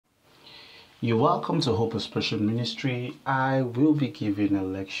You're welcome to Hope Expression Ministry. I will be giving a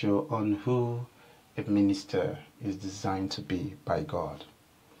lecture on who a minister is designed to be by God.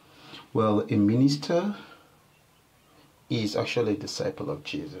 Well, a minister is actually a disciple of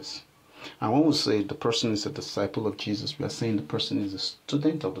Jesus. And when we say the person is a disciple of Jesus, we are saying the person is a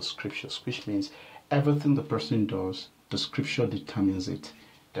student of the scriptures, which means everything the person does, the scripture determines it.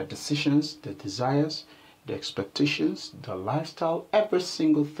 Their decisions, their desires, the expectations, the lifestyle, every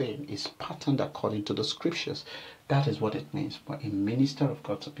single thing is patterned according to the scriptures. That is what it means for a minister of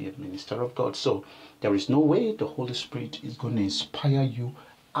God to be a minister of God. So there is no way the Holy Spirit is going to inspire you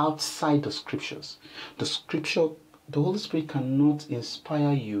outside the scriptures. The Holy Spirit cannot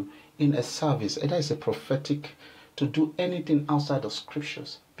inspire you in a service, either it's a prophetic, to do anything outside the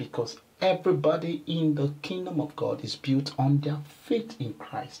scriptures, because everybody in the kingdom of God is built on their faith in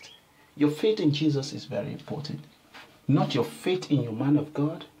Christ. Your faith in Jesus is very important. Not your faith in your man of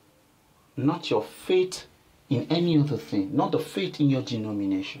God, not your faith in any other thing, not the faith in your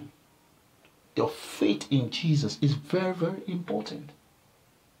denomination. Your faith in Jesus is very, very important.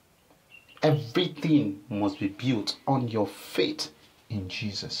 Everything must be built on your faith in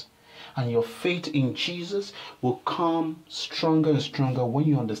Jesus. And your faith in Jesus will come stronger and stronger when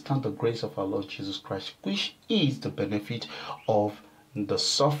you understand the grace of our Lord Jesus Christ, which is the benefit of the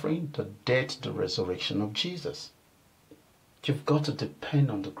suffering, the death, the resurrection of Jesus. You've got to depend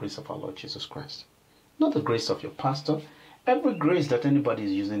on the grace of our Lord Jesus Christ, not the grace of your pastor. Every grace that anybody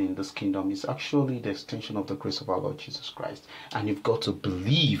is using in this kingdom is actually the extension of the grace of our Lord Jesus Christ. And you've got to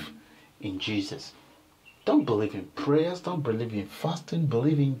believe in Jesus. Don't believe in prayers, don't believe in fasting,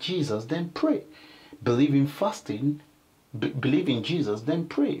 believe in Jesus, then pray. Believe in fasting, believe in Jesus, then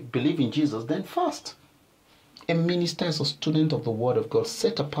pray. Believe in Jesus, then fast. A minister is a student of the Word of God,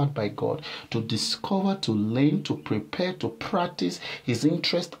 set apart by God to discover, to learn, to prepare, to practice his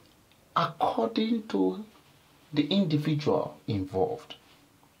interest according to the individual involved.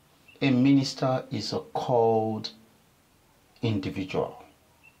 A minister is a called individual.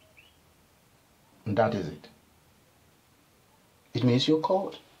 And that is it. It means you're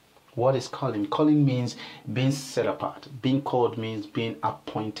called. What is calling? Calling means being set apart. Being called means being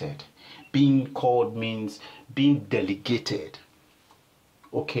appointed. Being called means being delegated.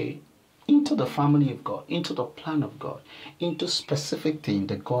 Okay? Into the family of God, into the plan of God, into specific thing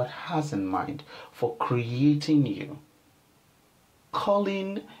that God has in mind for creating you.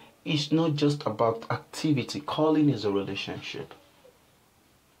 Calling is not just about activity. Calling is a relationship.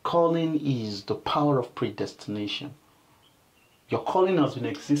 Calling is the power of predestination. Your calling has been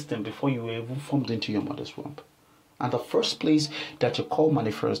existing before you were even formed into your mother's womb. And the first place that your call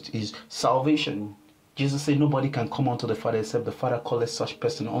manifests is salvation. Jesus said nobody can come unto the Father except the Father calleth such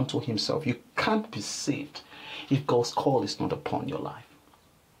person unto himself. You can't be saved if God's call is not upon your life.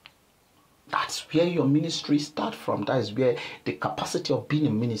 That's where your ministry starts from. That is where the capacity of being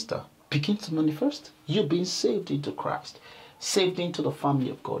a minister begins to manifest. You're being saved into Christ, saved into the family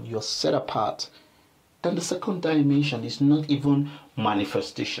of God. You're set apart. Then the second dimension is not even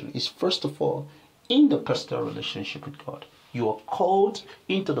manifestation. It's first of all in the personal relationship with God. You are called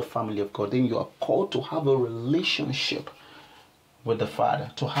into the family of God. Then you are called to have a relationship with the Father,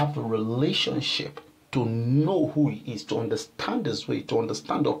 to have a relationship, to know who he is, to understand his way, to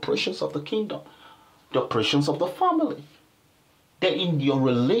understand the operations of the kingdom, the operations of the family. Then in your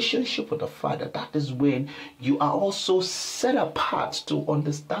relationship with the Father, that is when you are also set apart to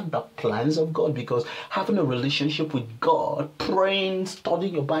understand the plans of God. Because having a relationship with God, praying,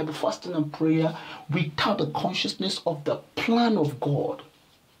 studying your Bible, fasting and prayer, without the consciousness of the plan of God,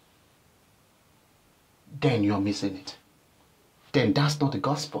 then you're missing it. Then that's not the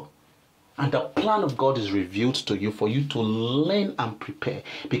gospel. And the plan of God is revealed to you for you to learn and prepare.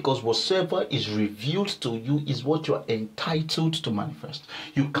 Because whatsoever is revealed to you is what you are entitled to manifest.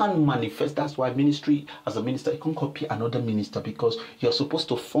 You can't manifest. That's why ministry, as a minister, you can't copy another minister, because you're supposed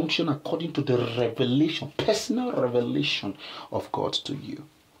to function according to the revelation, personal revelation of God to you.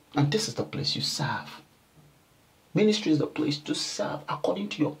 And this is the place you serve. Ministry is the place to serve according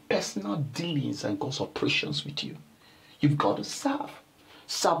to your personal dealings and God's operations with you. You've got to serve.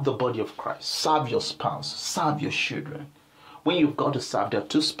 Serve the body of Christ. Serve your spouse. Serve your children. When you've got to serve, there are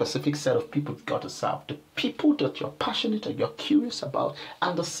two specific set of people you've got to serve. The people that you're passionate and you're curious about,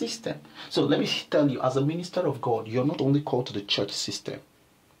 and the system. So let me tell you, as a minister of God, you're not only called to the church system.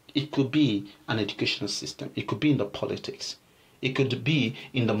 It could be an educational system. It could be in the politics. It could be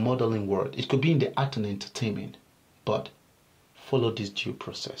in the modeling world. It could be in the art and entertainment. But follow this due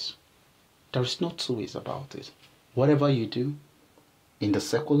process. There is no two ways about it. Whatever you do, in the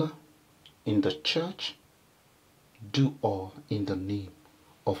secular, in the church, do all in the name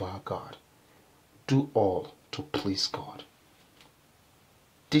of our God. do all to please God.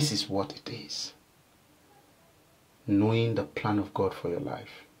 This is what it is. Knowing the plan of God for your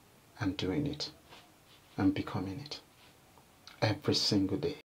life and doing it and becoming it every single day.